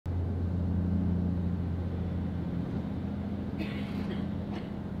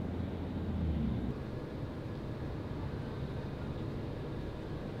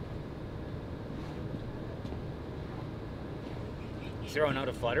throwing out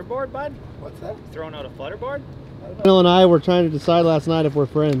a flutterboard, bud? What's that? Throwing out a flutterboard? Lionel and I were trying to decide last night if we're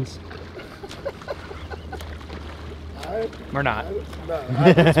friends. We're not. No,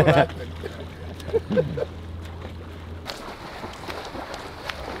 that's what I think.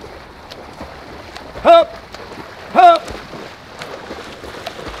 Hop! Hop!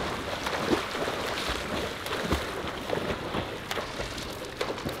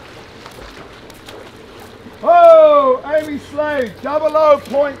 Oh, Amy Slade,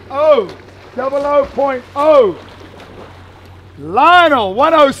 00.0, 00.0. Lionel,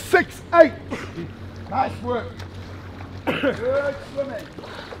 106.8. Nice work. Good swimming.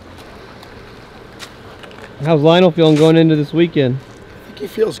 How's Lionel feeling going into this weekend? I think he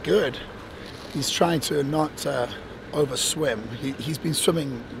feels good. He's trying to not over swim. He's been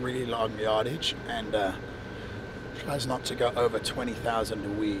swimming really long yardage and tries not to go over 20,000 a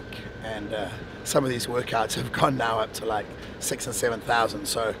week. And some of these workouts have gone now up to like 6,000 and 7,000.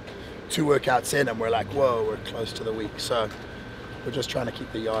 So 2 workouts in and we're like, whoa, we're close to the week. So we're just trying to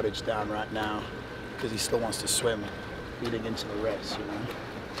keep the yardage down right now because he still wants to swim leading into the rest, you know.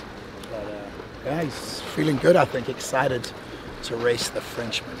 But yeah, he's feeling good, I think, excited to race the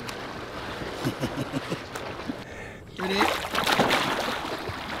Frenchman. Ready?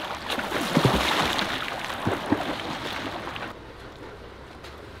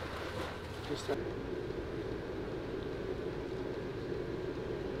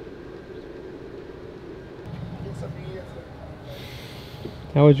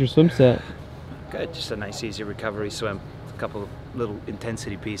 How was your swim set? Good, just a nice easy recovery swim. A couple of little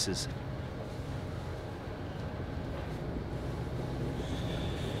intensity pieces.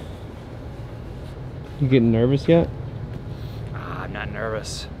 You getting nervous yet? I'm not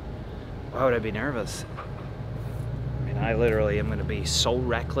nervous. Why would I be nervous? I mean, I literally am going to be so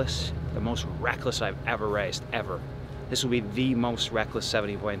reckless. The most reckless I've ever raced, ever. This will be the most reckless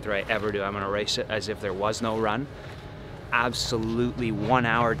 70.3 I ever do. I'm going to race it as if there was no run. Absolutely 1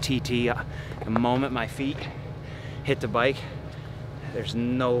 hour TT. The moment my feet hit the bike, there's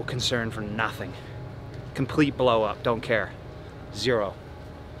no concern for nothing. Complete blow up, don't care. Zero.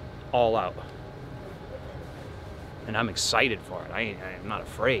 All out. And I'm excited for it. I'm not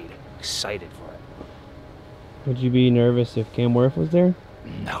afraid. Excited for it. Would you be nervous if Cam Worth was there?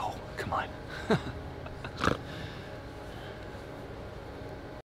 No, come on.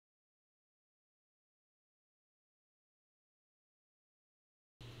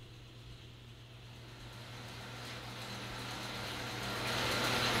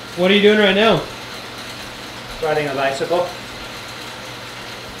 What are you doing right now? Riding a bicycle.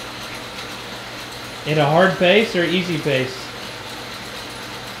 In a hard pace or easy pace?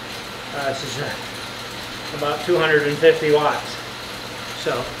 This is about 250 watts,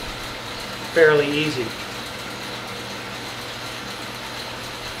 so fairly easy.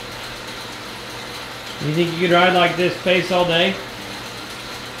 You think you could ride like this pace all day?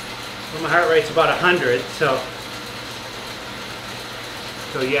 Well, my heart rate's about 100, so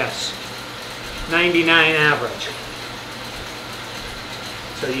yes. 99 average.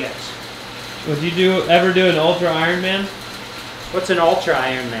 So yes. Would you ever do an ultra Ironman? What's an ultra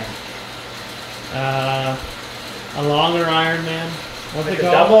Ironman? A longer Ironman. What's Like it a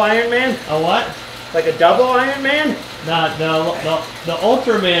called? double Ironman? A what? Like a double Ironman? The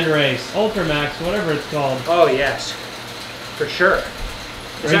Ultraman race, Ultramax, whatever it's called. Oh yes, for sure.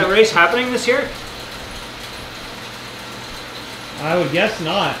 Is that race happening this year? I would guess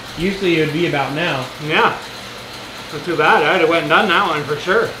not. Usually it would be about now. Yeah. Not too bad. I'd have went and done that one for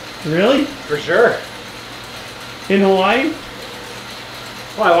sure. Really? For sure. In Hawaii?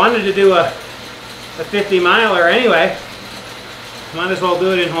 Well, I wanted to do a 50 miler anyway. Might as well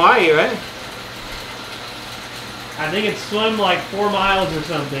do it in Hawaii, right? I think it's swim like 4 miles or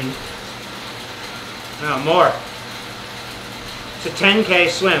something. No, more. It's a 10K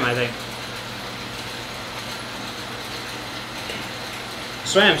swim, I think.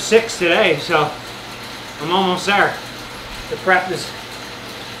 Swam 6 today, so I'm almost there. The prep is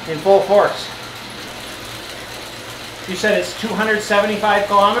in full force. You said it's 275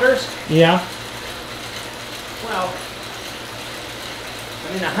 kilometers? Yeah. Well,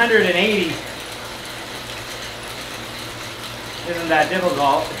 I mean 180 isn't that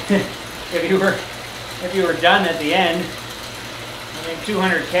difficult. if you were done at the end. I mean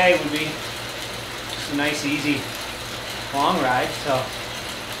 200K would be just a nice easy long ride, so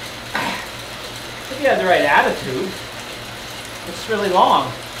if you have the right attitude, it's really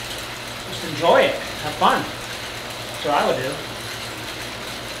long. Just enjoy it, have fun. That's what I would do.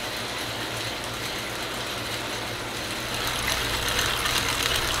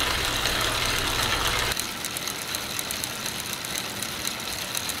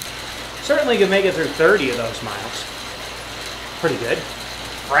 Certainly could make it through 30 of those miles. Pretty good.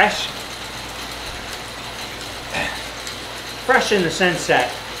 Fresh. Fresh in the sense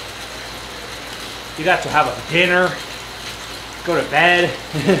that you got to have a dinner, go to bed,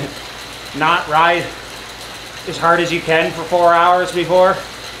 not ride as hard as you can for 4 hours before.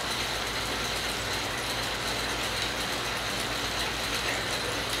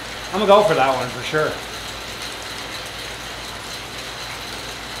 I'm gonna go for that one for sure.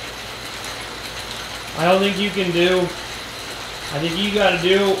 I don't think you can do. I think you got to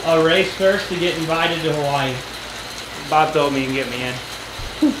do a race first to get invited to Hawaii. Bob told me he can get me in.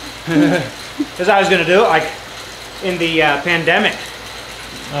 Because I was going to do it like in the pandemic.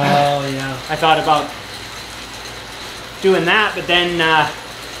 Oh, yeah. I thought about doing that, but then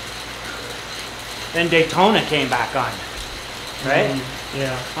Daytona came back on, right?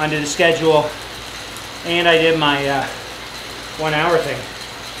 Yeah. Onto the schedule, and I did my 1 hour thing.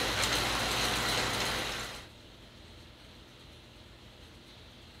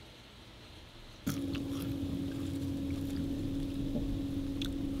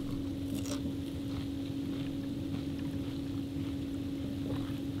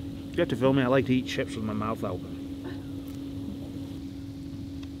 You have to film me. I like to eat chips with my mouth open.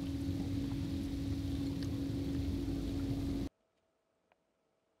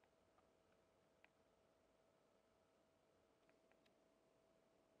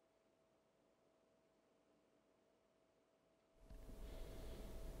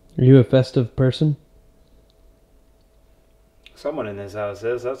 Are you a festive person? Someone in this house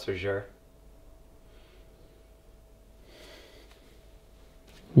is, that's for sure.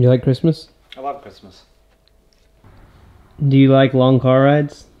 You like Christmas? I love Christmas. Do you like long car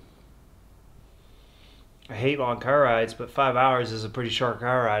rides? I hate long car rides, but 5 hours is a pretty short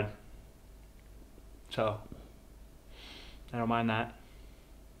car ride. So, I don't mind that.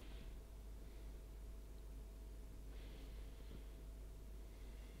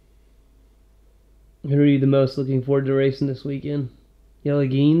 Who are you the most looking forward to racing this weekend? Yellow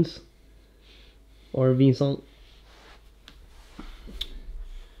Geens or Vincent?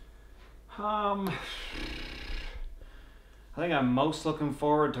 I think I'm most looking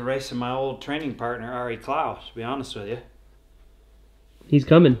forward to racing my old training partner, Ari Clow, to be honest with you. He's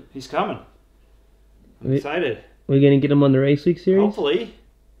coming. He's coming. I'm excited. We're going to get him on the Race Week series? Hopefully.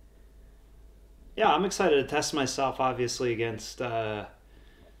 Yeah, I'm excited to test myself, obviously, against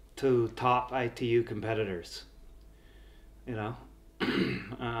two top ITU competitors. You know?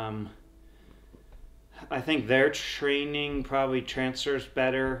 I think their training probably transfers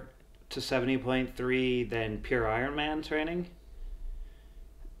better to 70.3 than pure Ironman training.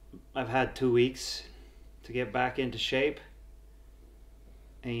 I've had 2 weeks to get back into shape,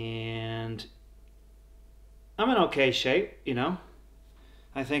 and I'm in okay shape, you know.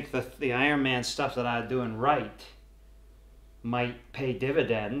 I think the Ironman stuff that I'm doing right might pay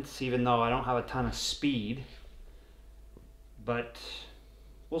dividends, even though I don't have a ton of speed. But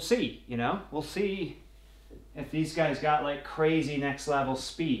we'll see, you know. We'll see if these guys got like crazy next level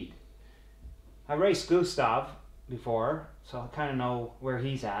speed. I raced Gustav before, so I kind of know where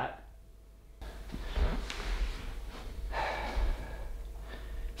he's at.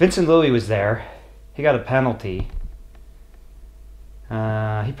 Vincent Louis was there. He got a penalty.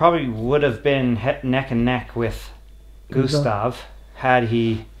 He probably would have been neck and neck with Gustav had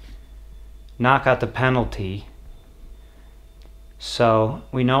he not got the penalty. So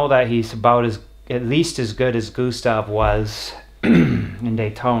we know that he's about at least as good as Gustav was in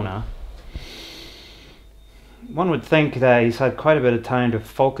Daytona. One would think that he's had quite a bit of time to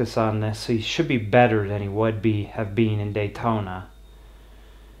focus on this, so he should be better than he would have been in Daytona.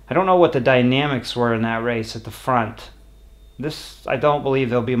 I don't know what the dynamics were in that race at the front. I don't believe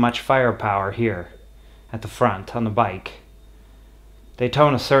there'll be much firepower here at the front on the bike.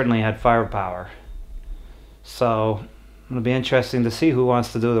 Daytona certainly had firepower. So it'll be interesting to see who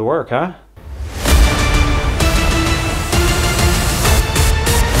wants to do the work, huh?